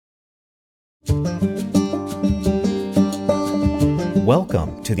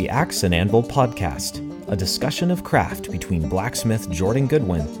Welcome to the Axe and Anvil Podcast, a discussion of craft between blacksmith Jordan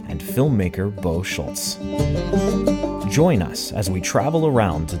Goodwin and filmmaker Bo Schultz. Join us as we travel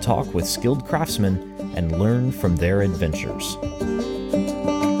around to talk with skilled craftsmen and learn from their adventures.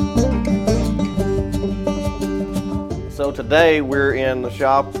 So today we're in the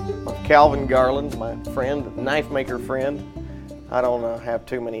shop of Calvin Garland, my friend, knife maker friend. I don't have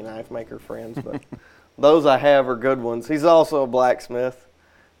too many knife maker friends, but those I have are good ones. He's also a blacksmith,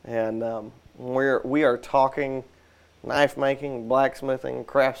 and we are talking knife making, blacksmithing,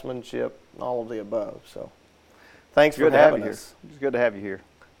 craftsmanship, all of the above. So thanks for having us. It's good to have you here.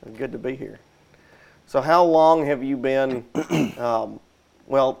 It's good to be here. So how long have you been,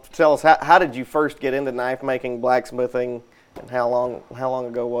 well, tell us, how did you first get into knife making, blacksmithing, and how long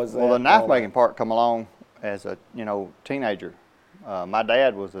ago was that? Well, the knife making part come along as a teenager. My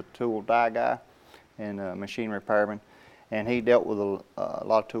dad was a tool die guy and a machine repairman, and he dealt with a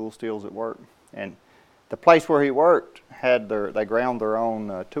lot of tool steels at work. And the place where he worked they ground their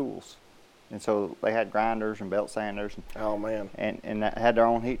own tools, and so they had grinders and belt sanders. Oh man! And had their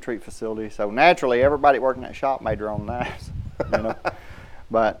own heat treat facility. So naturally, everybody working in that shop made their own knives,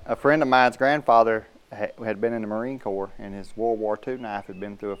 But a friend of mine's grandfather had been in the Marine Corps, and his World War II knife had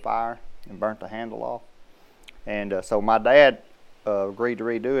been through a fire and burnt the handle off. And so my dad agreed to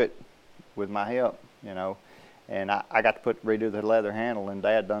redo it with my help, and I got to redo the leather handle, and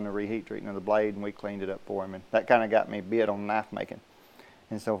Dad done the reheat treating of the blade, and we cleaned it up for him, and that kind of got me bit on knife making.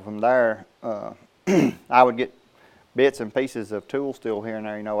 And so from there, I would get bits and pieces of tool steel here and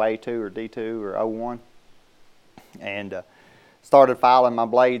there, A2 or D2 or O1, and started filing my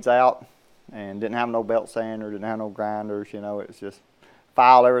blades out, and didn't have no belt sander, didn't have no grinders, it was just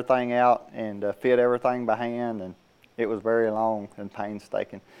file everything out and fit everything by hand, and it was very long and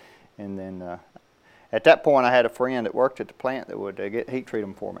painstaking. And then at that point, I had a friend that worked at the plant that would get heat treat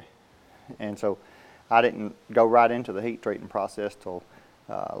them for me. And so I didn't go right into the heat treating process till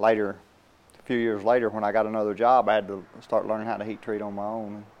later, a few years later, when I got another job. I had to start learning how to heat treat on my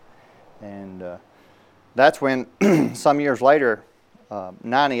own. And that's when, some years later,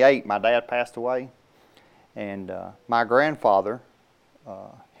 98, my dad passed away. And my grandfather,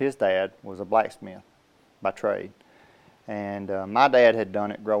 his dad, was a blacksmith by trade. And my dad had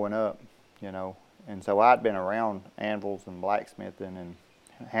done it growing up, and so I'd been around anvils and blacksmithing and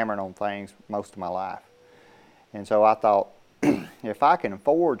hammering on things most of my life. And so I thought, if I can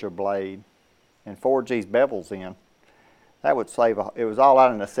forge a blade and forge these bevels in, that would save, it was all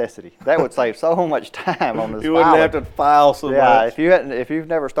out of necessity. That would save so much time on this. You wouldn't have to file so much. If you've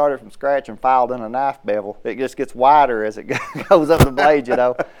never started from scratch and filed in a knife bevel, it just gets wider as it goes up the blade,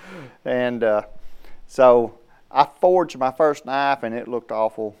 And so I forged my first knife, and it looked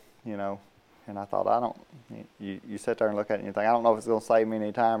awful, and I thought, you sit there and look at it and you think, I don't know if it's going to save me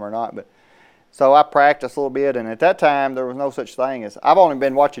any time or not. But so I practiced a little bit, and at that time, there was no such thing as, I've only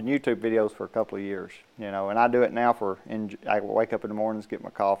been watching YouTube videos for a couple of years, and I do it now I wake up in the mornings, get my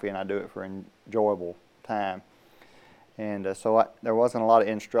coffee, and I do it for enjoyable time. And there wasn't a lot of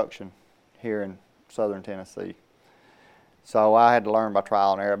instruction here in southern Tennessee. So I had to learn by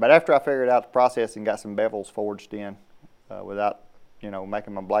trial and error. But after I figured out the process and got some bevels forged in without,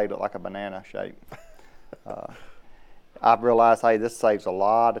 making my blade look like a banana shape, I realized, hey, this saves a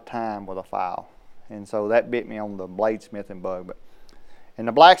lot of time with a file. And so that bit me on the bladesmithing bug. And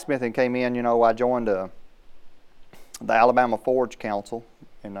the blacksmithing came in, I joined the Alabama Forge Council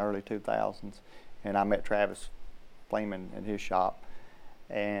in the early 2000s, and I met Travis Fleeman at his shop.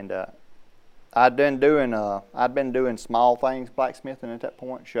 And I'd been doing small things blacksmithing at that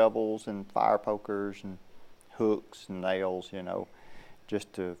point, shovels and fire pokers and hooks and nails,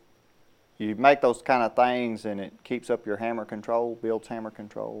 you make those kind of things, and it keeps up your hammer control, builds hammer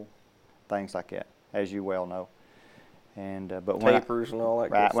control, things like that, as you well know. And but tapers and all that.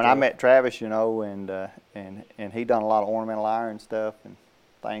 Right. When I met Travis, and he done a lot of ornamental iron stuff and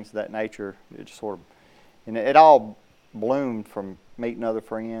things of that nature. It just and it all bloomed from meeting other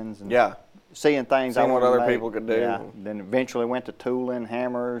friends and seeing things. Seeing what other people could do. Yeah. Then eventually went to tooling,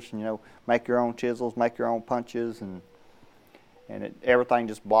 hammers, make your own chisels, make your own punches, and everything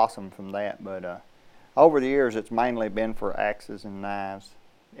just blossomed from that. But over the years, it's mainly been for axes and knives,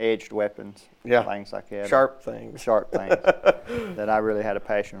 edged weapons, things like that. Sharp things that I really had a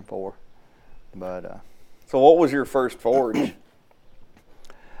passion for. But so what was your first forge?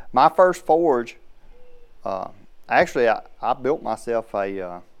 My first forge, actually, I built myself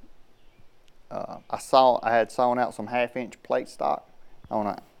I had sawn out some 1/2-inch plate stock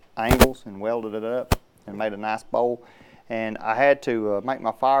on angles and welded it up and made a nice bowl. And I had to make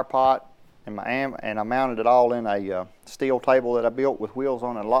my fire pot and and I mounted it all in a steel table that I built with wheels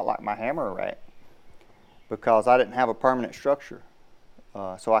on it, a lot like my hammer rack, because I didn't have a permanent structure.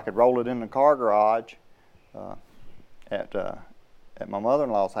 So I could roll it in the car garage at my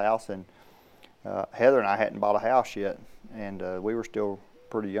mother-in-law's house, and Heather and I hadn't bought a house yet, and we were still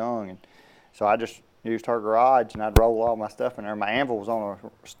pretty young, and so I just used her garage, and I'd roll all my stuff in there. My anvil was on a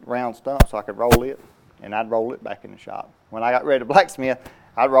round stump, so I could roll it, and I'd roll it back in the shop. When I got ready to blacksmith,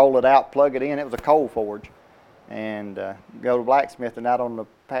 I'd roll it out, plug it in. It was a coal forge, and go to blacksmithing out on the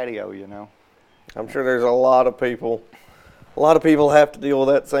patio, you know. I'm sure there's a lot of people have to deal with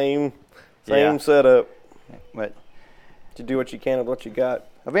that same setup. But you do what you can with what you got.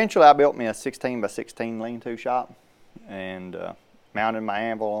 eventually I built me a 16 by 16 lean-to shop, and mounted my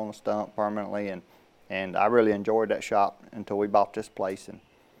anvil on the stump permanently, and I really enjoyed that shop until we bought this place, and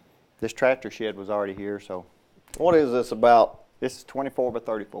this tractor shed was already here. So what is this about? this is 24 by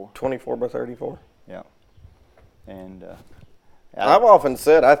 34. 24 by 34? Yeah. And I've often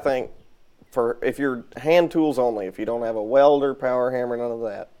said, I think, if you're hand tools only, if you don't have a welder, power hammer, none of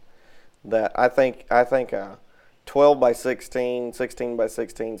that I think a 12 by 16, 16 by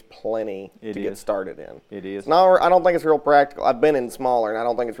 16 is plenty to get started in. It is. No, I don't think it's real practical. I've been in smaller, and I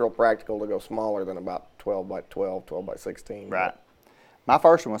don't think it's real practical to go smaller than about 12 by 12, 12 by 16. Right. My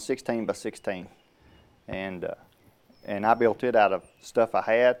first one was 16 by 16, and I built it out of stuff I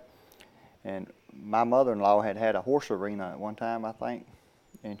had. And my mother-in-law had a horse arena at one time, I think,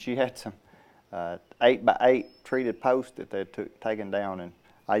 and she had some 8 by 8 treated posts that they'd taken down, and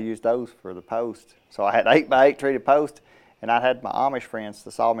I used those for the posts. So I had 8 by 8 treated posts, and I had my Amish friends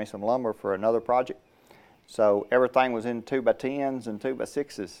to saw me some lumber for another project. So everything was in 2 by 10s and 2 by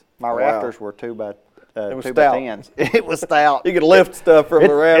 6s. My rafters were 2 by 10s. It was stout. You could lift stuff from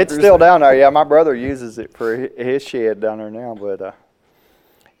the rafters. It's still down there. Yeah, my brother uses it for his shed down there now. But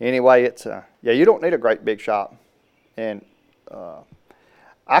anyway, it's yeah, you don't need a great big shop, and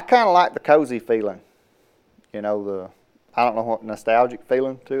I kind of like the cozy feeling. You know, I don't know what nostalgic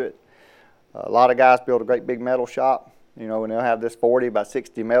feeling to it. A lot of guys build a great big metal shop, you know, and they'll have this 40 by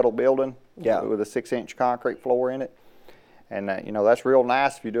 60 metal building with a 6-inch concrete floor in it. And, you know, that's real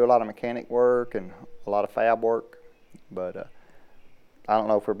nice if you do a lot of mechanic work and a lot of fab work. But I don't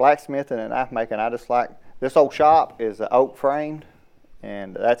know, for blacksmithing and knife making, I just like, this old shop is oak framed,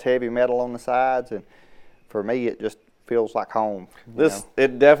 and that's heavy metal on the sides. And for me, it just feels like home.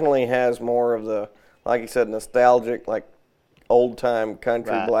 It definitely has more of the, like you said, nostalgic, like old-time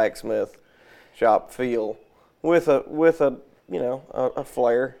country blacksmith shop feel with a you know, a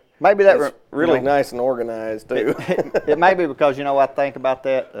flair. Maybe that's really nice and organized too. It may be because, you know, I think about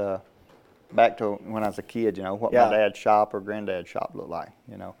that back to when I was a kid, you know, what my dad's shop or granddad's shop looked like,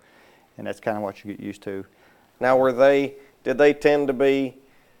 you know, and that's kind of what you get used to. Now, did they tend to be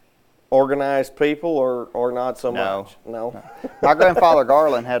organized people or not so much? No. My grandfather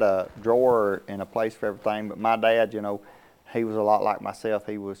Garland had a drawer and a place for everything, but my dad, you know, he was a lot like myself.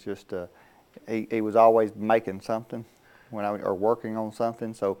 He was just he was always making something or working on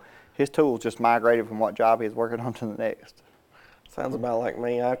something. So his tools just migrated from what job he was working on to the next. Sounds about like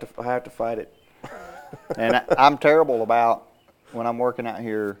me. I have to fight it. And I'm terrible about when I'm working out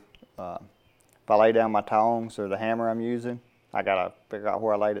here. If I lay down my tongs or the hammer I'm using, I gotta figure out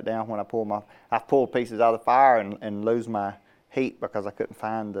where I laid it down. When I've pulled pieces out of the fire and lose my heat because I couldn't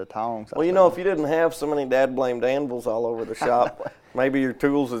find the tongs. Well, you know, if you didn't have so many dad-blamed anvils all over the shop, maybe your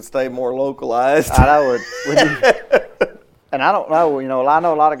tools would stay more localized. I know it. And I don't know, you know, I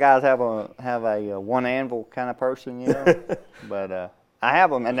know a lot of guys have a one anvil kind of person, you know, but I have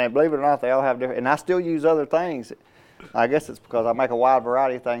them, and they, believe it or not, they all have different, and I still use other things. I guess it's because I make a wide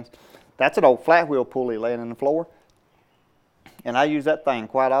variety of things. That's an old flat wheel pulley laying in the floor, and I use that thing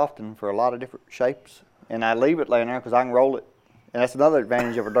quite often for a lot of different shapes, and I leave it laying there because I can roll it. And that's another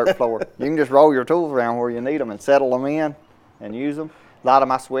advantage of a dirt floor. You can just roll your tools around where you need them and settle them in and use them. A lot of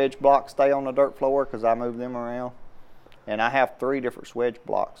my swedge blocks stay on the dirt floor because I move them around. And I have 3 different swedge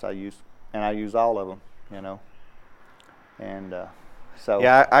blocks I use, and I use all of them, you know. And so.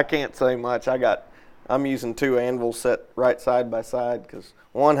 Yeah, I can't say much. I'm using 2 anvils set right side by side because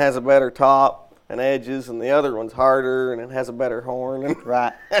one has a better top and edges, and the other one's harder and it has a better horn.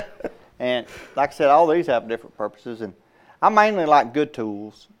 Right. And like I said, all these have different purposes, and I mainly like good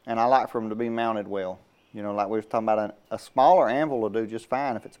tools, and I like for them to be mounted well. You know, like we were talking about, a smaller anvil will do just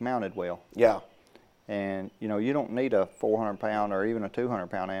fine if it's mounted well. Yeah. And, you know, you don't need a 400-pound or even a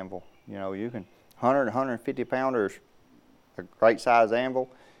 200-pound anvil. You know, you can 100, 150 pounders, a great size anvil,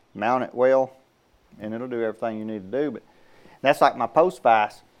 mount it well, and it'll do everything you need to do. But that's like my post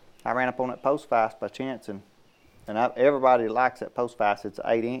vise. I ran up on that post vise by chance, and everybody likes that post vise. It's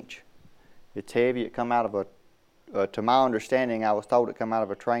 8 inch. It's heavy. It come out of to my understanding, I was told it come out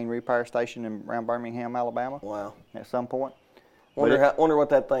of a train repair station around Birmingham, Alabama. Wow. At some point. Wonder what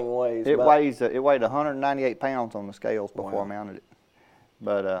that thing weighs. It weighed 198 pounds on the scales before I mounted it.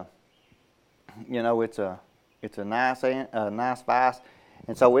 But you know, it's a nice vise,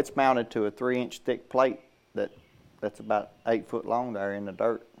 and so it's mounted to a 3-inch thick plate that's about 8 foot long there in the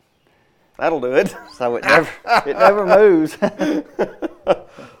dirt. That'll do it. So it never moves.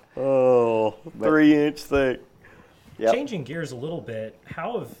 Oh, 3-inch thick. Yep. Changing gears a little bit,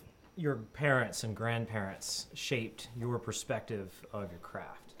 how have your parents and grandparents shaped your perspective of your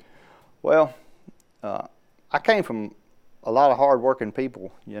craft? Well, I came from a lot of hard-working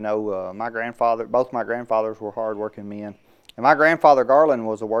people. You know, both my grandfathers were hard-working men. And my grandfather, Garland,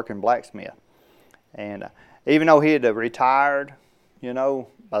 was a working blacksmith. And even though he had retired, you know,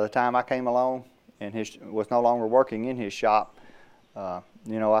 by the time I came along and he was no longer working in his shop,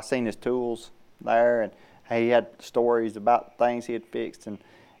 you know, I seen his tools there, and he had stories about things he had fixed. And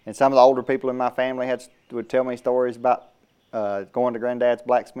some of the older people in my family would tell me stories about going to Granddad's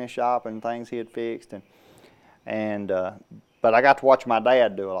blacksmith shop and things he had fixed. But I got to watch my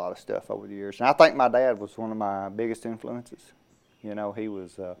dad do a lot of stuff over the years. And I think my dad was one of my biggest influences. You know,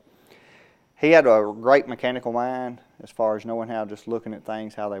 he had a great mechanical mind as far as knowing how, just looking at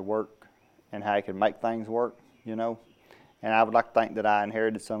things, how they work and how he could make things work, you know. And I would like to think that I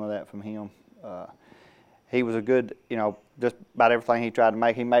inherited some of that from him. He was a good, you know, just about everything he tried to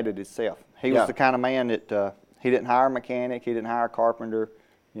make, he made it himself. He was the kind of man that he didn't hire a mechanic, he didn't hire a carpenter,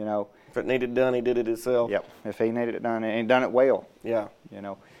 you know. If it needed done, he did it himself. Yep, if he needed it done, and he done it well. Yeah. You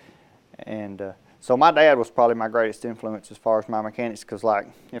know. And so my dad was probably my greatest influence as far as my mechanics, because like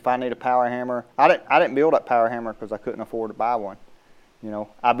if I need a power hammer, I didn't build that power hammer because I couldn't afford to buy one. You know,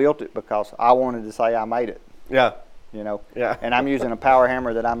 I built it because I wanted to say I made it. Yeah. You know. Yeah. And I'm using a power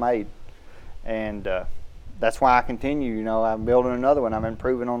hammer that I made, and that's why I continue. You know, I'm building another one. I'm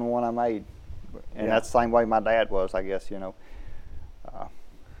improving on the one I made, and that's the same way my dad was, I guess. You know.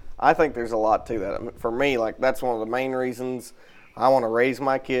 I think there's a lot to that. I mean, for me, like, that's one of the main reasons I want to raise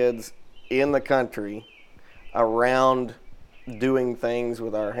my kids in the country around doing things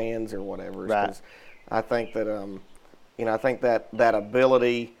with our hands or whatever. Right. 'Cause I think that, you know, I think that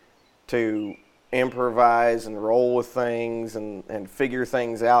ability to improvise and roll with things and figure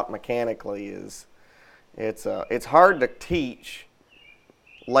things out mechanically it's hard to teach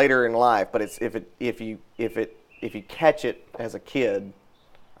later in life, but if you catch it as a kid,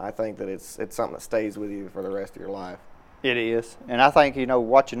 I think that it's something that stays with you for the rest of your life. It is. And I think, you know,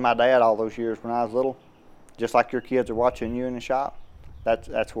 watching my dad all those years when I was little, just like your kids are watching you in the shop,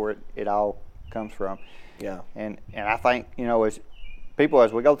 that's where it all comes from. Yeah. And I think, you know, as we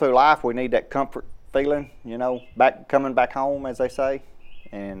go through life, we need that comfort feeling, you know, coming back home, as they say.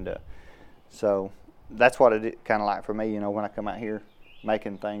 And so that's what it kind of like for me, you know, when I come out here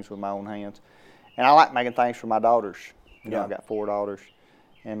making things with my own hands. And I like making things for my daughters. You know, I got 4 daughters.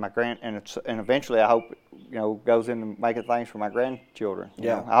 And and eventually I hope, you know, goes into making things for my grandchildren. You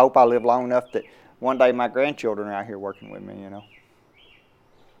know? I hope I live long enough that one day my grandchildren are out here working with me, you know.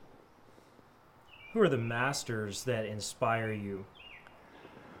 Who are the masters that inspire you?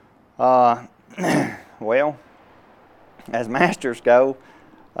 Well, as masters go,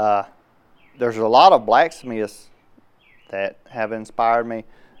 there's a lot of blacksmiths that have inspired me.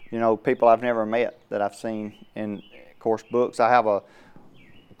 You know, people I've never met that I've seen in, of course, books. I have a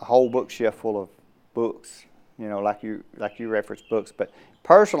whole bookshelf full of books, you know, like you reference books. But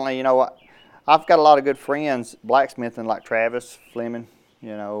personally, you know, I've got a lot of good friends blacksmithing, like Travis Fleming,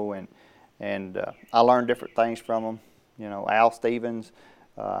 you know, and I learned different things from them. You know, Al Stevens.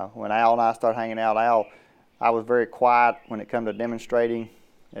 When Al and I started hanging out, I was very quiet when it come to demonstrating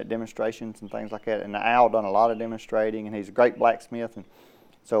at demonstrations and things like that. And Al done a lot of demonstrating, and he's a great blacksmith. And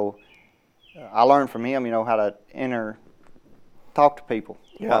so I learned from him, you know, how to talk to people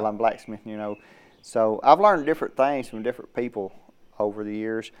while I'm blacksmithing, you know. So I've learned different things from different people over the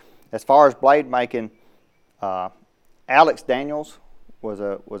years. As far as blade making, Alex Daniels was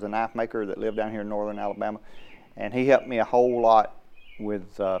a knife maker that lived down here in northern Alabama, and he helped me a whole lot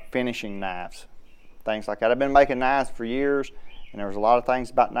with finishing knives, things like that. I've been making knives for years, and there was a lot of things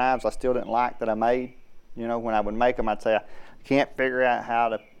about knives I still didn't like that I made. You know, when I would make them, I'd say, I can't figure out how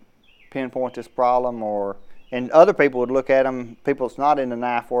to pinpoint this problem, and other people would look at them, people that's not in the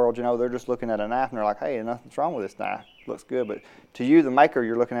knife world, you know, they're just looking at a knife and they're like, hey, nothing's wrong with this knife. It looks good. But to you, the maker,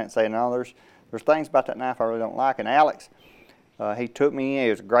 you're looking at it and saying, no, there's things about that knife I really don't like. And Alex, he took me in. He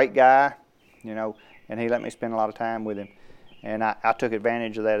was a great guy, you know, and he let me spend a lot of time with him. And I took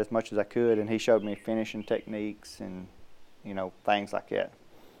advantage of that as much as I could, and he showed me finishing techniques and, you know, things like that.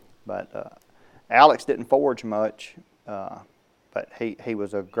 But Alex didn't forge much, but he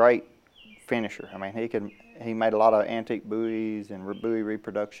was a great finisher. I mean, he made a lot of antique buoys and buoy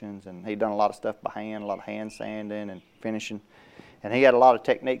reproductions, and he'd done a lot of stuff by hand, a lot of hand sanding and finishing. And he had a lot of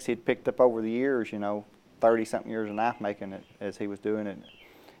techniques he'd picked up over the years, 30-something years of knife making it as he was doing it,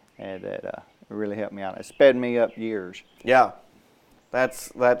 and that really helped me out. It sped me up years. Yeah,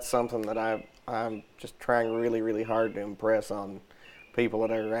 that's something that I'm just trying really, really hard to impress on people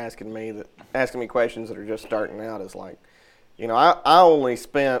that are asking me questions that are just starting out. Is like, I only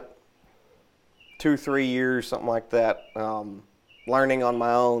spent 2-3 years, something like that, learning on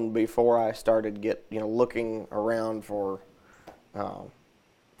my own before I started looking around for,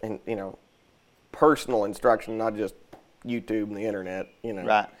 personal instruction, not just YouTube and the internet,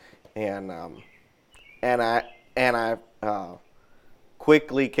 Right. And I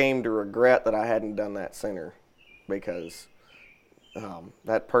quickly came to regret that I hadn't done that sooner, because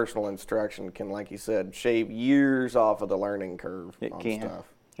that personal instruction can, like you said, shave years off of the learning curve on stuff.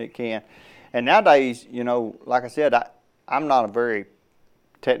 It can. And nowadays, like I said, I'm not a very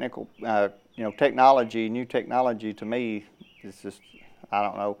technical, technology, new technology to me, it's just, I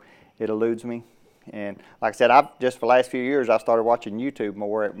don't know, it eludes me. And like I said, for the last few years, I started watching YouTube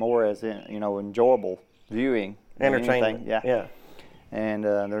more as enjoyable viewing. Entertainment. Yeah. And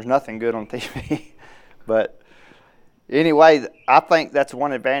there's nothing good on TV. But anyway, I think that's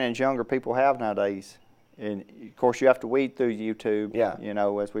one advantage younger people have nowadays. And of course, you have to weed through YouTube. Yeah.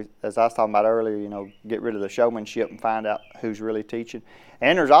 As I was talking about earlier, get rid of the showmanship and find out who's really teaching.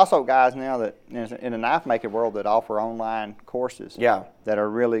 And there's also guys now that in the knife making world that offer online courses. Yeah. That are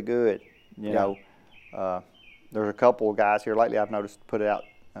really good. There's a couple of guys here lately I've noticed put out,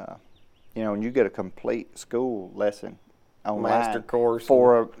 and you get a complete school lesson online. Master course.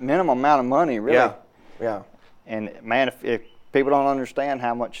 For a minimum amount of money, really. Yeah. And man, if people don't understand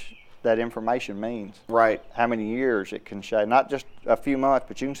how much that information means. Right. How many years it can shave, not just a few months,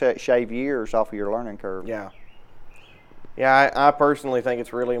 but you can shave years off of your learning curve. Yeah. Yeah, I personally think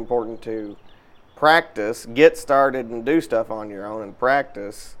it's really important to practice, get started and do stuff on your own and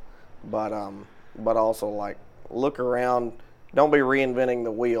practice, but also like look around, don't be reinventing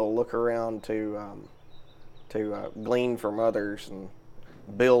the wheel, look around to glean from others and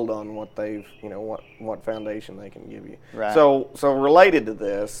build on what they've, what foundation they can give you. Right. So related to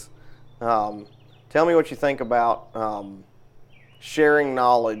this, tell me what you think about sharing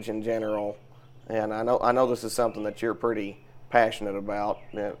knowledge in general. And I know this is something that you're pretty passionate about.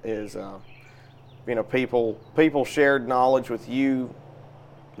 Is people shared knowledge with you,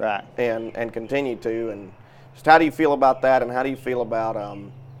 right? And continue to. And just how do you feel about that? And how do you feel about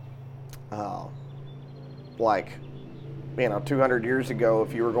 200 years ago,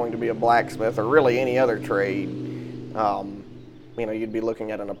 if you were going to be a blacksmith or really any other trade, you'd be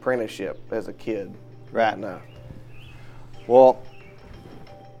looking at an apprenticeship as a kid. Right. No. Well,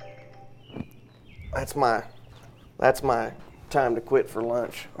 that's my time to quit for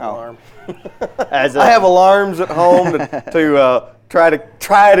lunch alarm. I have alarms at home to try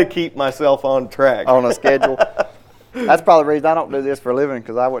to keep myself on track. On a schedule. That's probably the reason I don't do this for a living,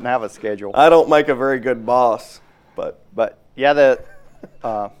 because I wouldn't have a schedule. I don't make a very good boss, but yeah,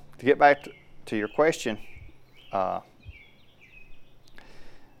 to get back to your question,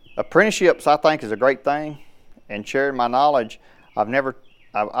 apprenticeships I think is a great thing, and sharing my knowledge. I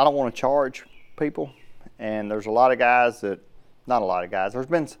don't want to charge people, and there's a lot of guys there's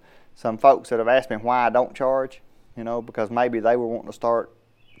been some folks that have asked me why I don't charge, because maybe they were wanting to start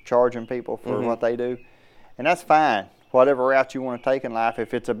charging people for what they do, and that's fine. Whatever route you want to take in life,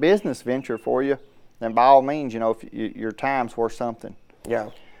 if it's a business venture for you, then by all means, if your time's worth something. Yeah.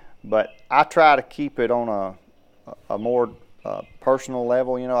 But I try to keep it on a more personal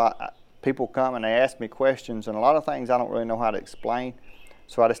level. People come and they ask me questions, and a lot of things I don't really know how to explain.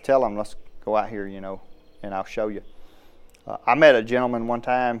 So I just tell them, let's go out here, and I'll show you. I met a gentleman one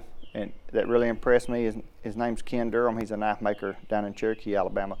time and that really impressed me. His name's Ken Durham. He's a knife maker down in Cherokee,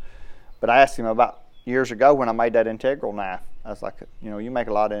 Alabama. But I asked him about years ago when I made that integral knife. I was like, you make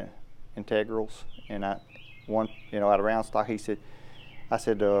a lot of integrals, and out of round stock. I said,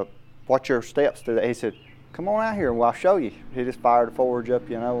 what's your steps to that? He said, come on out here and I'll show you. He just fired a forge up,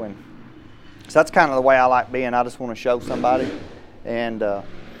 and so that's kind of the way I like being. I just want to show somebody, and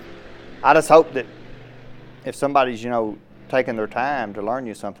I just hope that if somebody's, taking their time to learn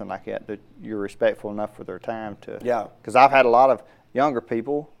you something like that you're respectful enough for their time to. Yeah. Because I've had a lot of younger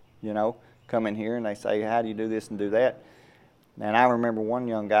people, come in here and they say, how do you do this and do that? And I remember one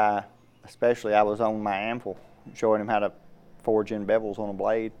young guy, especially, I was on my Amphil showing him how to forge in bevels on a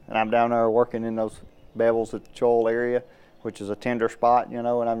blade. And I'm down there working in those bevels at the choil area. which is a tender spot, and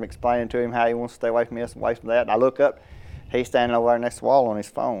I'm explaining to him how he wants to stay away from this and away from that. And I look up, he's standing over there next to the wall on his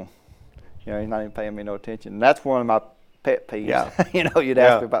phone. He's not even paying me no attention. And that's one of my pet peeves. Yeah. You'd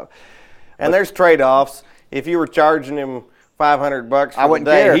ask me about. And there's trade-offs. If you were charging him $500 I for wouldn't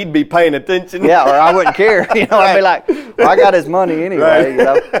the day, care. he'd be paying attention. Yeah, or I wouldn't care. I'd be like, well, I got his money anyway.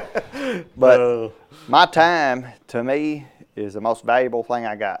 But my time, to me, is the most valuable thing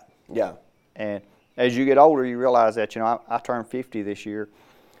I got. Yeah. And as you get older, you realize that, I turned 50 this year,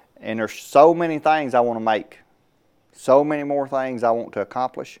 and there's so many things I want to make, so many more things I want to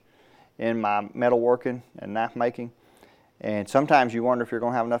accomplish in my metalworking and knife making. And sometimes you wonder if you're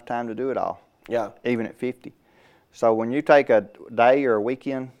going to have enough time to do it all. Yeah. Even at 50. So when you take a day or a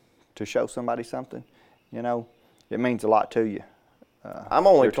weekend to show somebody something, it means a lot to you. I'm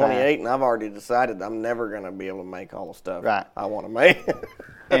only your time. 28, and I've already decided I'm never going to be able to make all the stuff I want to make.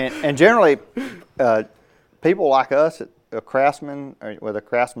 and generally, people like us, a craftsman with a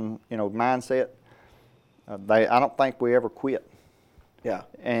craftsman, mindset, I don't think we ever quit. Yeah.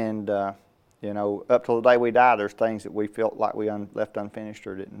 And up till the day we die, there's things that we felt like we left unfinished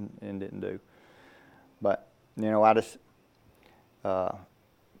or didn't do. But I just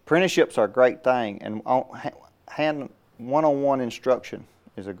apprenticeships are a great thing, and one-on-one instruction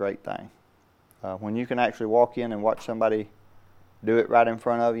is a great thing. When you can actually walk in and watch somebody do it right in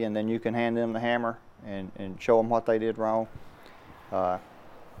front of you, and then you can hand them the hammer and show them what they did wrong.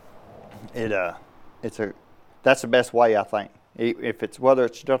 That's the best way, I think. If it's whether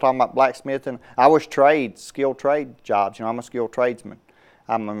it's still talking about blacksmithing, I wish skilled trade jobs. I'm a skilled tradesman.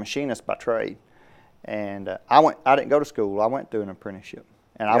 I'm a machinist by trade, and I didn't go to school. I went through an apprenticeship,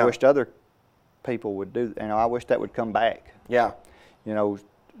 and I wished other people would do. I wish that would come back. Yeah.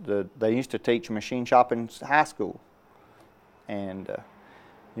 They used to teach machine shop in high school, and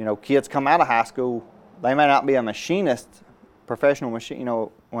kids come out of high school. They may not be a machinist, professional machine,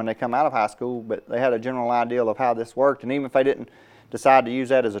 when they come out of high school, but they had a general idea of how this worked. And even if they didn't decide to use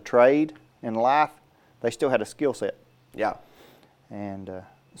that as a trade in life, they still had a skill set. Yeah. And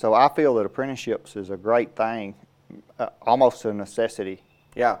so I feel that apprenticeships is a great thing, almost a necessity.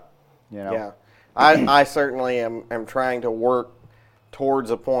 Yeah. Yeah. I certainly am trying to work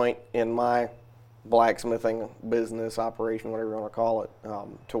towards a point in my blacksmithing business operation, whatever you want to call it,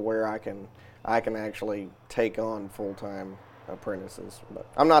 to where I can actually take on full-time apprentices. But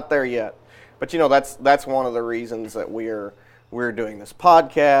I'm not there yet. But that's one of the reasons that we're doing this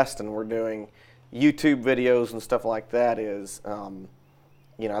podcast and we're doing YouTube videos and stuff like that is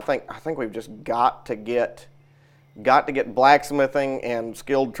I think we've just got to get blacksmithing and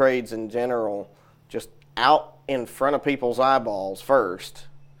skilled trades in general just out in front of people's eyeballs first.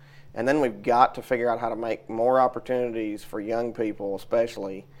 And then we've got to figure out how to make more opportunities for young people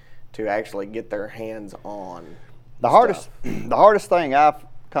especially to actually get their hands on the hardest thing I've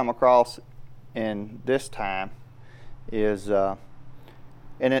come across in this time is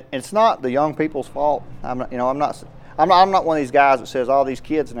it's not the young people's fault. I'm not one of these guys that says all these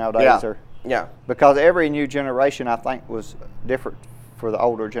kids nowadays are. Yeah. Because every new generation, I think, was different for the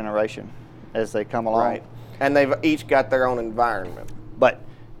older generation as they come along. Right. And they've each got their own environment. But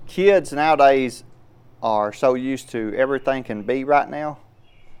kids nowadays are so used to everything can be right now.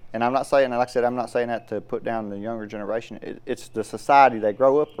 And I'm not saying, like I said, I'm not saying that to put down the younger generation. It's the society they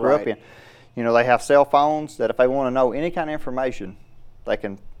grew up in. They have cell phones that if they want to know any kind of information, they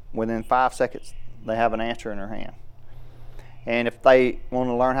can, within 5 seconds, they have an answer in their hand. And if they want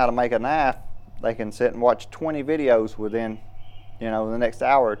to learn how to make a knife, they can sit and watch 20 videos within, the next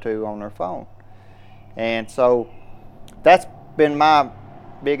hour or two on their phone. And so that's been my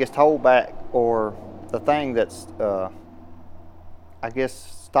biggest holdback, or the thing that's, I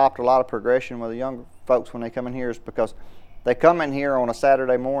guess, stopped a lot of progression with the younger folks when they come in here, is because they come in here on a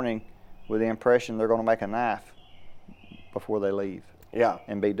Saturday morning with the impression they're going to make a knife before they leave. Yeah.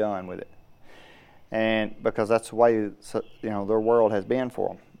 And be done with it. And because that's the way their world has been for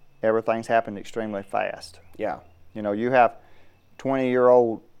them. Everything's happened extremely fast. Yeah. You have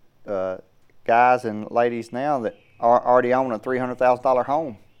 20-year-old guys and ladies now that are already own a $300,000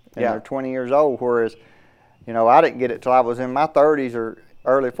 home, and they're 20 years old. Whereas, I didn't get it till I was in my 30s or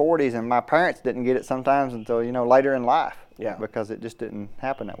early 40s, and my parents didn't get it sometimes until later in life. Yeah. Because it just didn't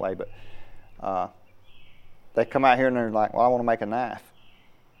happen that way. But they come out here and they're like, "Well, I want to make a knife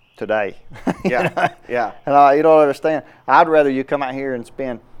today." Yeah. Yeah. And you don't understand. I'd rather you come out here and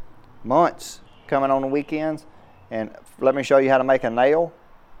spend months coming on the weekends and let me show you how to make a nail.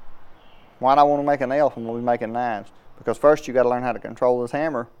 Why do I want to make a nail when we're making knives? Because first you got to learn how to control this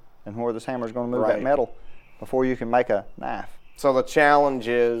hammer and where this hammer is going to move that metal before you can make a knife. So the challenge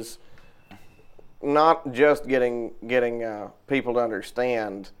is not just getting people to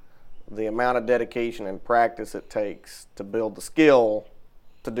understand the amount of dedication and practice it takes to build the skill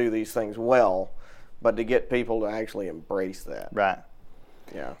to do these things well, but to get people to actually embrace that. Right.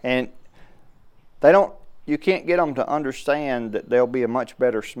 Yeah. And you can't get them to understand that they'll be a much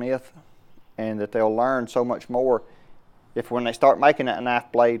better smith and that they'll learn so much more if when they start making that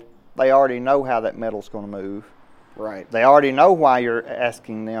knife blade, they already know how that metal's going to move. Right. They already know why you're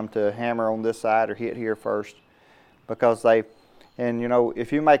asking them to hammer on this side or hit here first, because and you know,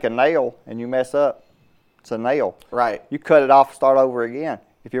 if you make a nail and you mess up, it's a nail. Right. You cut it off, start over again.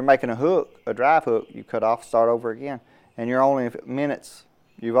 If you're making a hook, a drive hook, you cut off, start over again. And you're only minutes,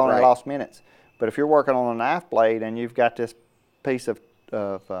 you've only Right. lost minutes. But if you're working on a knife blade and you've got this piece of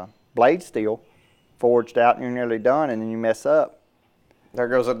blade steel forged out and you're nearly done and then you mess up, There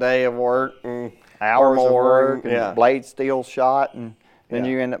goes a day of work and hours of more, work, and yeah. blade steel shot, and then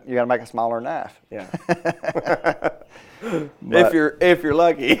Yeah. you got to make a smaller knife. Yeah. But- if you're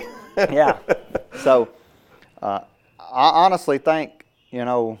lucky. Yeah. So I honestly think, you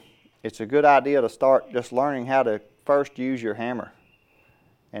know, it's a good idea to start just learning how to first use your hammer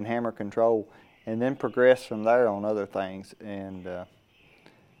and hammer control, and then progress from there on other things. And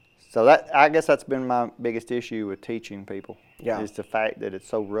so I guess that's been my biggest issue with teaching people. Yeah. Is the fact that it's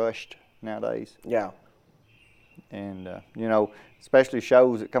so rushed nowadays. Yeah. And you know, especially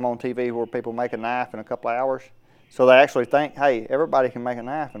shows that come on TV where people make a knife in a couple of hours. So they actually think, hey, everybody can make a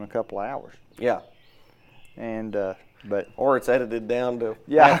knife in a couple of hours. Yeah. And but Or it's edited down to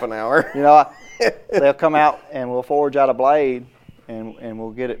Yeah. half an hour. you know, they'll come out and we'll forge out a blade, and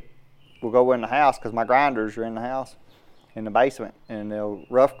we'll get it. We'll go in the house because my grinders are in the house, in the basement, and they'll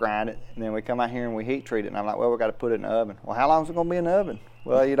rough grind it, and then we come out here and we heat treat it. And I'm like, well, we got to put it in the oven. Well, how long is it going to be in the oven?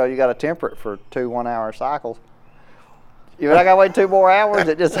 Well, you know, you got to temper it for 2 1-hour cycles. You know, I got to wait 2 more hours.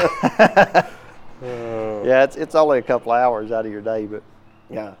 It just yeah, it's only a couple hours out of your day, but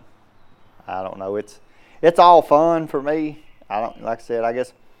Yeah. I don't know. It's all fun for me. Like I said, I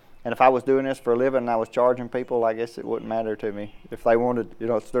guess. And if I was doing this for a living and I was charging people, I guess it wouldn't matter to me. If they wanted, you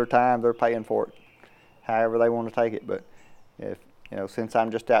know, it's their time, they're paying for it, however they want to take it. But if, you know, since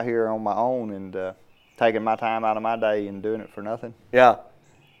I'm just out here on my own and taking my time out of my day and doing it for nothing. Yeah.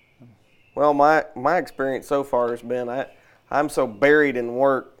 Well, my experience so far has been I'm so buried in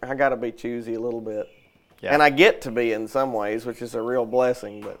work, I got to be choosy a little bit. Yeah. And I get to be in some ways, which is a real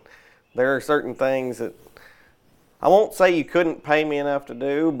blessing, but there are certain things that I won't say you couldn't pay me enough to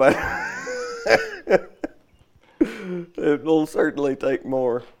do, but it will certainly take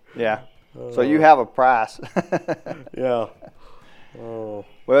more. Yeah. So you have a price. Yeah. Oh.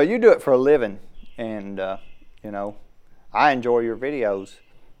 Well, you do it for a living, and you know, I enjoy your videos,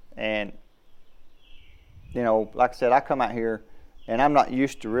 and you know, like I said, I come out here, and I'm not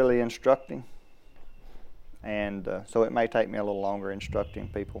used to really instructing, and so it may take me a little longer instructing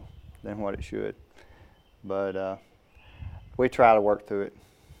people than what it should, but we try to work through it.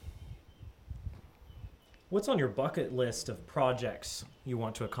 What's on your bucket list of projects you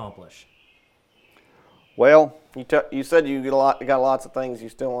want to accomplish? Well, You said you got lots of things you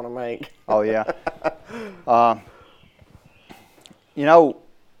still want to make. oh yeah. You know,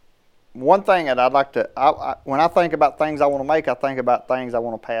 one thing that I'd like to, when I think about things I want to make, I think about things I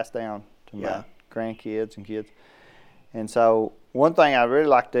want to pass down to Yeah. my grandkids and kids. And so one thing I'd really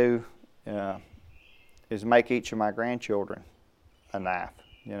like to do is make each of my grandchildren a knife,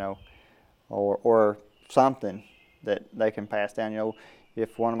 you know, or something that they can pass down. You know,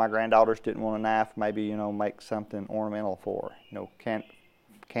 if one of my granddaughters didn't want a knife, maybe, you know, make something ornamental for her, you know,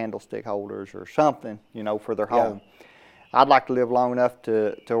 candlestick holders or something, you know, for their Yeah. home. I'd like to live long enough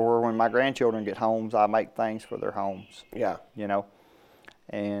to where when my grandchildren get homes, I make things for their homes, Yeah. you know.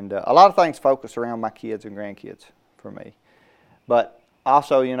 And a lot of things focus around my kids and grandkids for me. But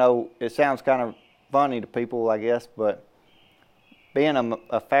also, you know, it sounds kind of funny to people, I guess, but being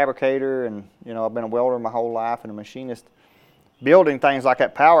a fabricator and, you know, I've been a welder my whole life and a machinist, building things like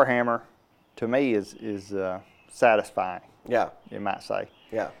that power hammer to me is satisfying, Yeah. you might say.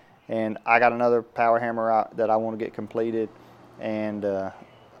 Yeah. And I got another power hammer out that I want to get completed, and I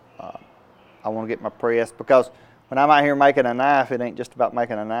want to get my press, because when I'm out here making a knife, it ain't just about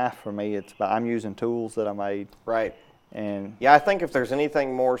making a knife for me. It's about I'm using tools that I made. Right. And Yeah, I think if there's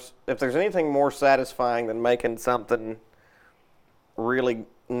anything more satisfying than making something really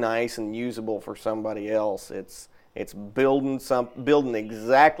nice and usable for somebody else, it's building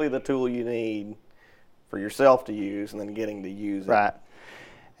exactly the tool you need for yourself to use and then getting to use it. right.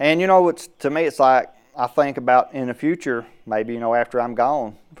 And you know, to me, it's like I think about in the future, maybe, you know, after I'm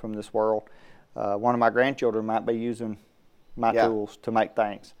gone from this world, one of my grandchildren might be using my Yeah. tools to make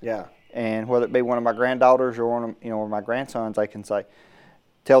things. Yeah. And whether it be one of my granddaughters or one of, or my grandsons, they can say,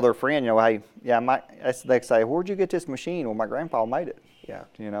 tell their friend, hey, yeah, they say, where'd you get this machine? Well, my grandpa made it. Yeah.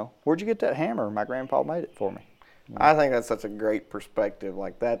 Where'd you get that hammer? My grandpa made it for me. I think that's such a great perspective.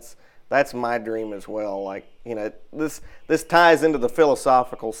 Like that's my dream as well. Like, this ties into the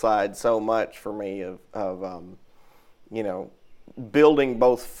philosophical side so much for me of building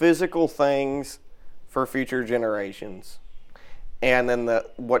both physical things for future generations, and then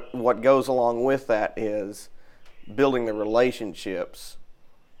what goes along with that is building the relationships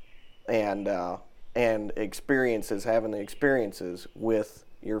and experiences, having the experiences with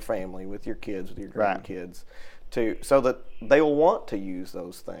your family, with your kids, with your grandkids, so that they will want to use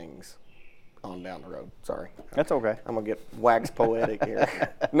those things on down the road. Sorry. That's okay. I'm going to get wax poetic here.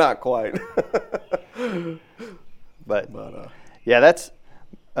 Not quite. But yeah, that's,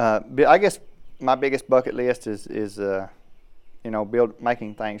 I guess my biggest bucket list is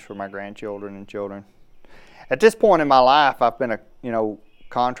making things for my grandchildren and children. At this point in my life, I've been a,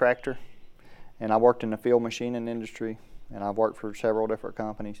 contractor, and I worked in the field machining industry, and I've worked for several different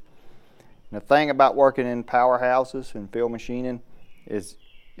companies. And the thing about working in powerhouses and field machining is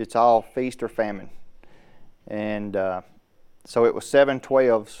it's all feast or famine. And so it was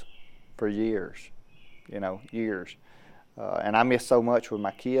 7/12s for years, years. And I miss so much with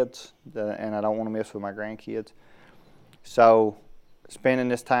my kids, and I don't want to miss with my grandkids. So spending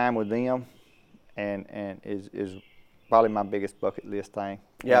this time with them and is probably my biggest bucket list thing.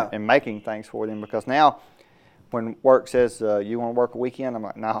 Yeah. And making things for them, because now when work says you want to work a weekend, I'm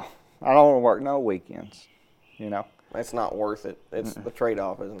like, no, I don't want to work no weekends. That's not worth it. It's the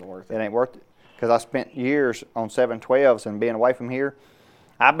trade-off isn't worth it. It ain't worth it, because I spent years on 7/12s and being away from here.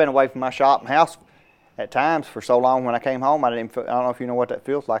 I've been away from my shop and house at times for so long. When I came home, I don't know if you know what that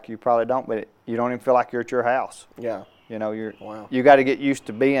feels like. You probably don't, but you don't even feel like you're at your house. Yeah. Wow. You got to get used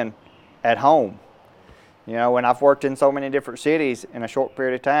to being at home. And I've worked in so many different cities in a short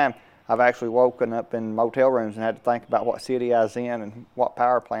period of time. I've actually woken up in motel rooms and had to think about what city I was in and what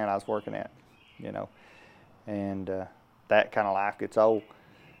power plant I was working at. And that kind of life gets old.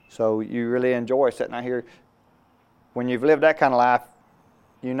 So you really enjoy sitting out here. When you've lived that kind of life,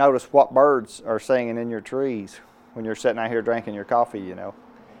 you notice what birds are singing in your trees when you're sitting out here drinking your coffee,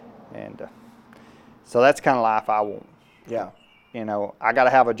 And so that's the kind of life I want. Yeah. I got to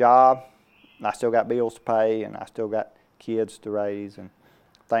have a job. And I still got bills to pay, and I still got kids to raise and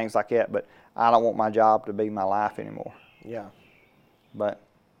things like that. But I don't want my job to be my life anymore. Yeah. But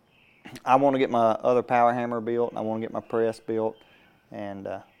I want to get my other power hammer built. I want to get my press built. And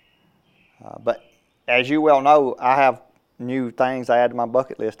but as you well know, I have new things I add to my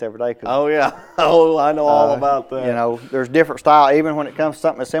bucket list every day. Oh, yeah. Oh, I know all about that. There's different style, even when it comes to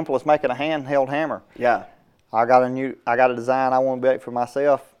something as simple as making a handheld hammer. Yeah. I got a design I want to make for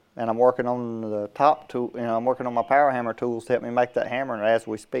myself, and I'm working on the top tool. I'm working on my power hammer tools to help me make that hammer as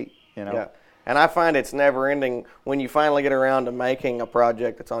we speak. Yeah. And I find it's never ending when you finally get around to making a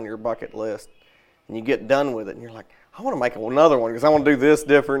project that's on your bucket list, and you get done with it, and you're like, I want to make another one because I want to do this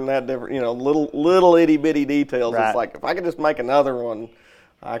different and that different. Little itty bitty details. Right. It's like if I could just make another one,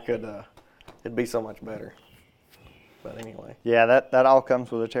 I could. It'd be so much better. But anyway. Yeah, that all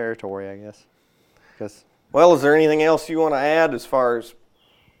comes with the territory, I guess. Well, is there anything else you want to add as far as?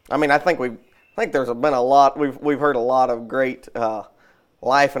 I mean, I think there's been a lot. We've heard a lot of great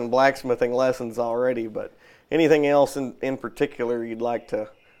life and blacksmithing lessons already. But anything else in particular you'd like to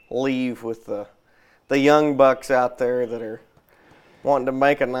leave with the young bucks out there that are wanting to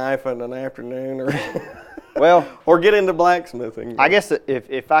make a knife in an afternoon, or or get into blacksmithing? I guess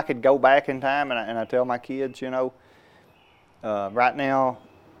if I could go back in time and I tell my kids, right now,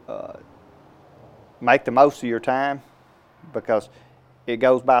 make the most of your time, because it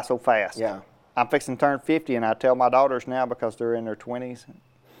goes by so fast. Yeah. I'm fixing to turn 50, and I tell my daughters now, because they're in their 20s,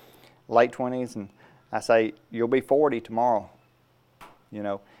 late 20s, and I say, you'll be 40 tomorrow,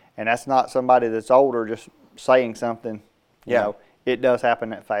 And that's not somebody that's older just saying something. It does happen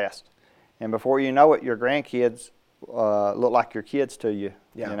that fast. And before you know it, your grandkids look like your kids to you,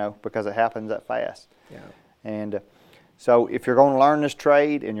 because it happens that fast. Yeah. And so if you're going to learn this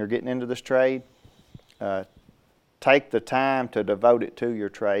trade and you're getting into this trade, take the time to devote it to your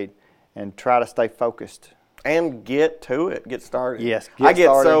trade and try to stay focused. And get to it. Get started. Yes, I get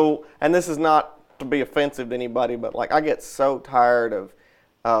started. And this is not to be offensive to anybody, but I get so tired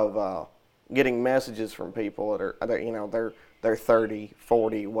of getting messages from people that are they're 30,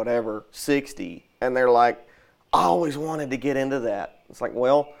 40, whatever, 60, and they're like, I always wanted to get into that. It's like,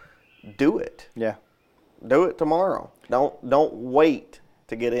 well, do it. Yeah. Do it tomorrow. Don't wait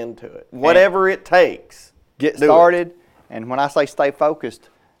to get into it. Whatever it takes. Get started, and when I say stay focused,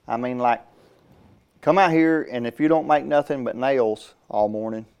 I mean, like, come out here, and if you don't make nothing but nails all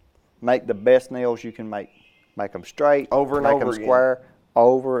morning, make the best nails you can make. Make them straight, Over and make over them again. square,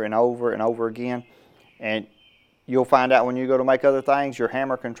 over and over and over again. And you'll find out when you go to make other things, your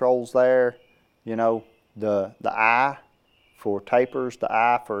hammer control's there. You know, the eye for tapers, the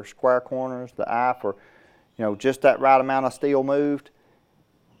eye for square corners, the eye for, you know, just that right amount of steel moved.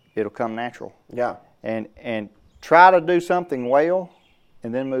 It'll come natural. Yeah. And try to do something well,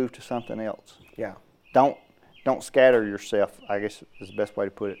 and then move to something else. Yeah. Don't scatter yourself, I guess is the best way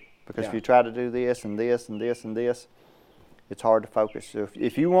to put it. Because if Yeah. you try to do this and this and this and this, it's hard to focus. So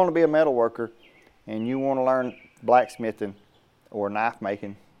if you want to be a metal worker and you want to learn blacksmithing or knife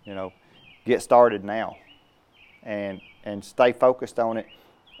making, you know, get started now and stay focused on it.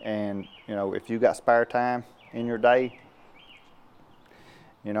 And, you know, if you got spare time in your day,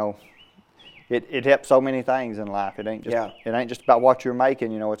 you know, it helps so many things in life. It ain't just about what you're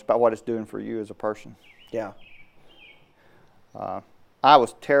making, you know, it's about what it's doing for you as a person. Yeah. I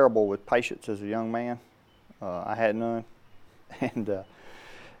was terrible with patience as a young man. I had none, and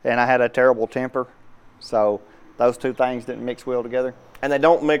I had a terrible temper. So those two things didn't mix well together. And they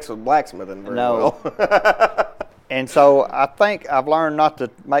don't mix with blacksmithing very No. well. And so I think I've learned not to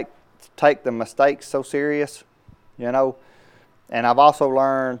take the mistakes so serious, you know. And I've also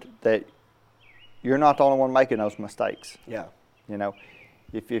learned that you're not the only one making those mistakes. Yeah. You know,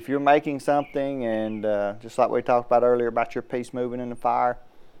 if you're making something, and just like we talked about earlier about your piece moving in the fire,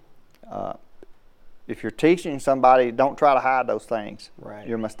 if you're teaching somebody, don't try to hide those things, Right.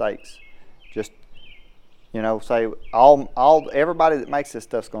 your mistakes. Just, you know, say everybody that makes this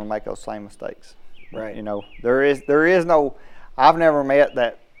stuff's going to make those same mistakes. Right. You know, there is no. I've never met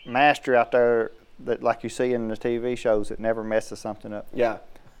that master out there that like you see in the TV shows that never messes something up. Yeah.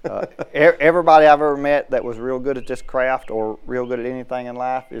 Everybody I've ever met that was real good at this craft or real good at anything in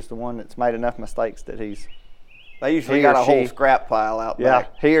life is the one that's made enough mistakes that They usually he got or a whole she- scrap pile out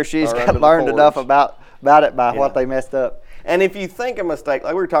back. he or she's or under the learned enough forge. about it by what they messed up. And if you think a mistake,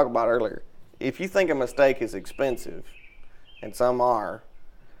 like we were talking about earlier, if you think a mistake is expensive, and some are,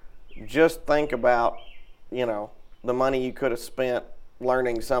 just think about, you know, the money you could have spent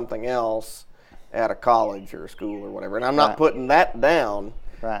learning something else at a college or a school or whatever. And I'm not Right. putting that down.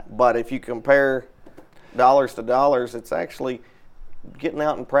 Right. But if you compare dollars to dollars, it's actually getting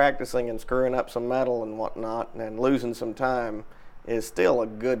out and practicing and screwing up some metal and whatnot and losing some time is still a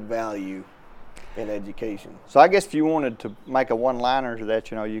good value in education. So I guess if you wanted to make a one-liner to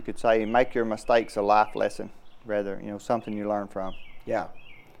that, you know, you could say make your mistakes a life lesson, rather, you know, something you learn from, Yeah.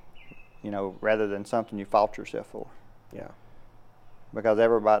 you know, rather than something you fault yourself for. Yeah. Because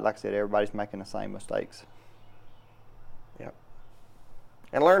everybody, like I said, everybody's making the same mistakes. Yep.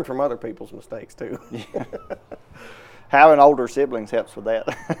 And learn from other people's mistakes too. Having older siblings helps with that.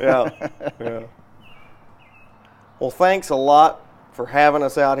 Yeah. Yeah. Well, thanks a lot for having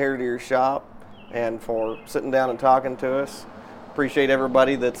us out here to your shop and for sitting down and talking to us. Appreciate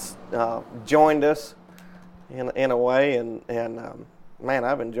everybody that's joined us in a way, and man,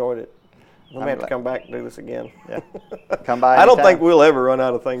 I've enjoyed it. We may have to come back and do this again. Yeah. Come by I don't anytime. think we'll ever run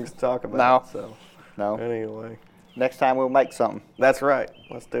out of things to talk about. No. So No. anyway, Next time we'll make something. that's right.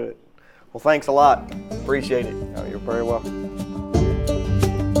 Let's do it. Well, thanks a lot. Appreciate it. Oh, you're very welcome.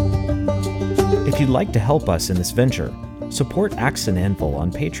 If you'd like to help us in this venture, support Axe and Anvil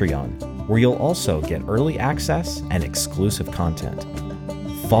on Patreon, where you'll also get early access and exclusive content.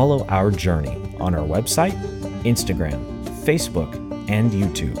 Follow our journey on our website, Instagram, Facebook, and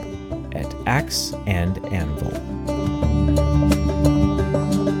YouTube at Axe and Anvil.